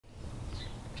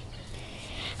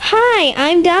Hi,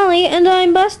 I'm Dolly, and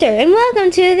I'm Buster, and welcome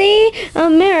to the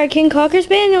American Cocker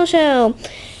Spaniel Show.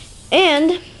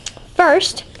 And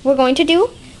first, I'm going to do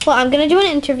an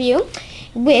interview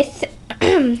with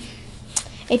a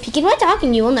Peking white dog,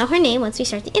 and you will know her name once we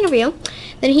start the interview.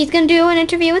 Then he's going to do an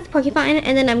interview with a porcupine,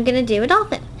 and then I'm going to do a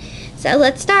dolphin. So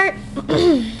let's start.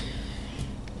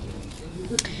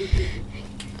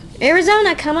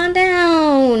 Arizona, come on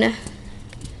down.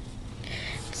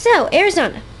 So,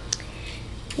 Arizona,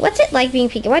 what's it like being a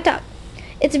Peking white dog?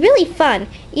 It's really fun,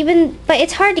 but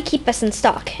it's hard to keep us in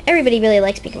stock. Everybody really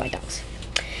likes Peking white dogs.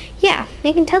 Yeah,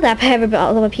 you can tell that by having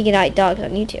all of the Peking white dogs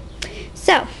on YouTube.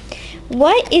 So,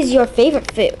 what is your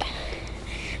favorite food?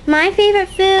 My favorite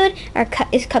food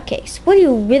is cupcakes. What do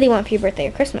you really want for your birthday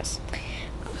or Christmas?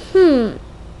 I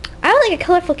would like a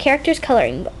colorful characters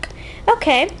coloring book.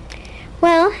 Okay,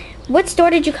 well, what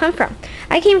store did you come from?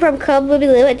 I came from Club Libby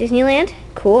Lou at Disneyland.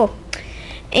 Cool.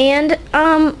 And,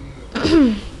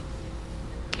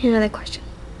 another question.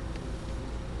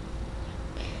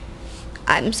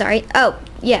 I'm sorry. Oh,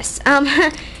 yes.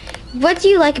 What do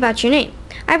you like about your name?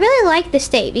 I really like the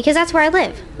state because that's where I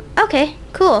live. Okay,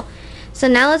 cool. So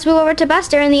now let's move over to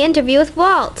Buster and the interview with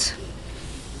Walt.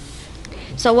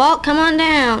 So Walt, come on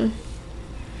down.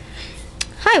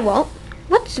 Hi, Walt.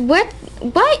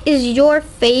 What is your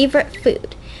favorite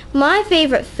food? My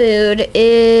favorite food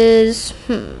is,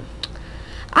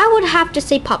 I would have to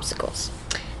say popsicles.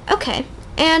 Okay,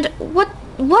 and what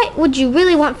would you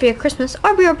really want for your Christmas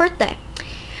or for your birthday?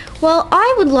 Well,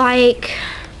 I would like,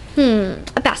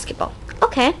 a basketball.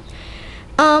 Okay.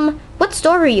 What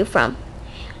store were you from?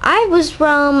 I was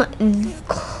from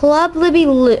Club Libby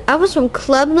Lou. I was from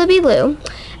Club Libby Lou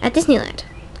at Disneyland.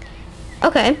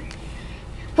 Okay.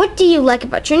 What do you like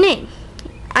about your name?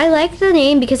 I like the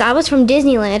name because I was from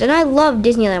Disneyland and I loved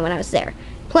Disneyland when I was there.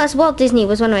 Plus, Walt Disney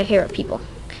was one of my favorite people.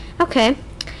 Okay.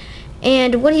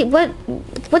 And what do you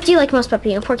like most about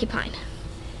being a porcupine?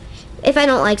 If I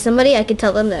don't like somebody, I can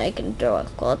tell them that I can throw a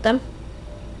coal at them.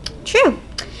 True.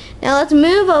 Now let's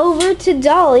move over to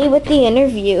Dolly with the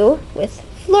interview with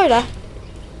Florida.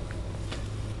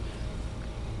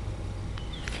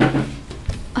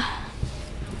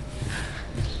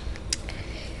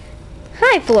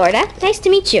 Hi, Florida. Nice to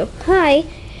meet you. Hi.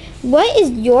 What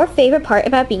is your favorite part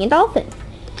about being a dolphin?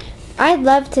 I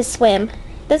love to swim.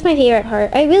 That's my favorite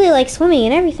part. I really like swimming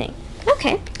and everything.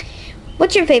 Okay.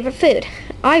 What's your favorite food?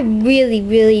 I really,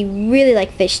 really, really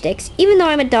like fish sticks. Even though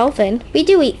I'm a dolphin, we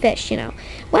do eat fish, you know.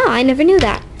 Wow, I never knew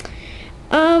that.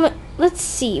 Let's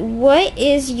see. What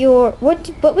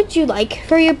would you like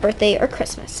for your birthday or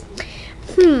Christmas?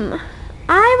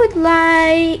 I would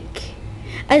like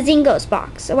a Zingos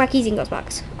box, a wacky Zingos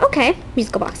box. Okay,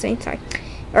 musical box, sorry.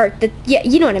 Yeah,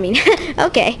 you know what I mean.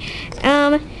 Okay.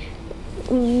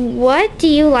 What do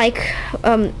you like,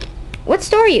 what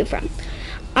store are you from?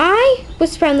 I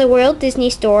was from the World Disney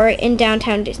Store in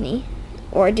downtown Disney,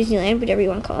 or Disneyland, whatever you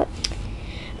want to call it.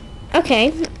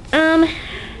 Okay,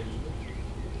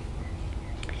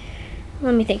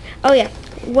 let me think. Oh yeah,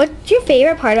 what's your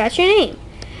favorite part about your name?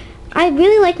 I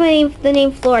really like the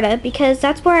name Florida because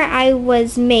that's where I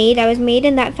was made. I was made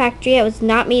in that factory. I was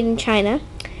not made in China.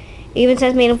 It even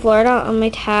says made in Florida on my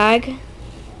tag,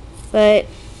 but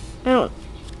I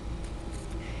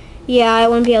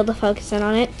wouldn't be able to focus in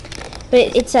on it.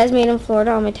 But it says made in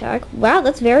Florida on my tag. Wow,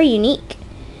 that's very unique.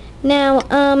 Now,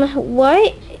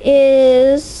 what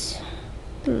is,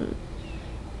 I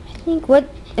think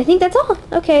that's all.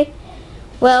 Okay.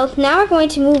 Well, now we're going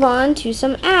to move on to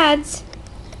some ads.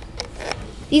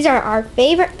 These are our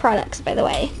favorite products, by the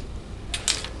way.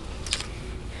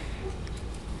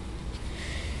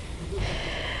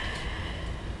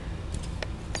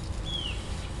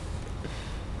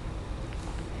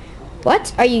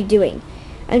 What are you doing?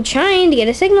 I'm trying to get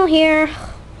a signal here.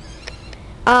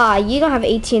 Ah, you don't have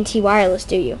AT&T wireless,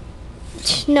 do you?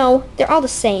 No, they're all the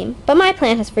same, but my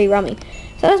plan has free roaming.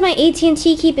 So does my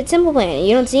AT&T Keep It Simple plan.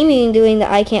 You don't see me doing the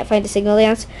I can't find a signal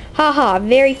dance. Haha,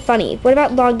 very funny. What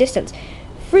about long distance?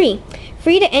 Free.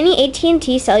 Free to any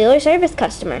AT&T cellular service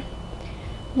customer.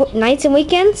 Nights and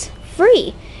weekends?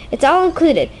 Free. It's all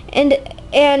included. And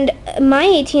my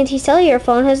AT&T cellular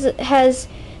phone has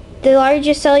the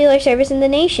largest cellular service in the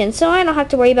nation, so I don't have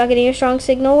to worry about getting a strong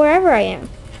signal wherever I am.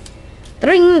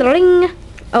 Ring, ring.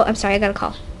 Oh, I'm sorry, I got a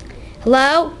call.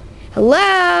 Hello?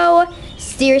 Hello?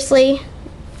 Seriously?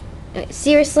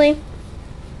 Seriously?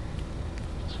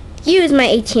 Use my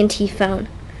AT&T phone.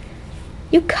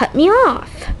 You cut me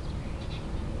off.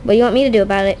 What do you want me to do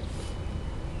about it?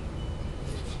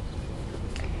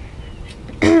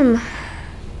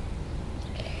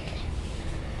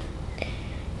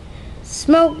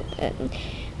 Smoke.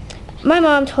 My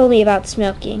mom told me about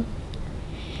smoking.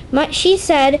 She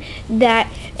said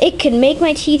that it could make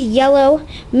my teeth yellow,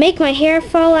 make my hair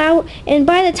fall out, and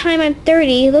by the time I'm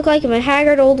 30, look like I'm a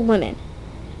haggard old woman.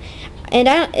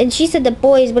 And she said that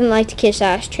boys wouldn't like to kiss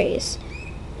ashtrays.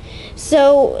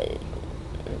 So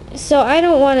I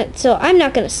don't want it. So I'm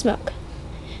not gonna smoke.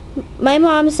 My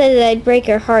mom said that I'd break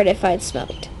her heart if I'd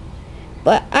smoked,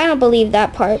 but I don't believe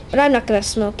that part. But I'm not gonna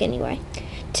smoke anyway.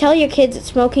 Tell your kids that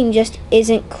smoking just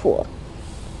isn't cool.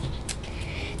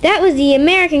 That was the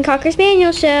American Cocker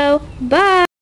Spaniel Show. Bye.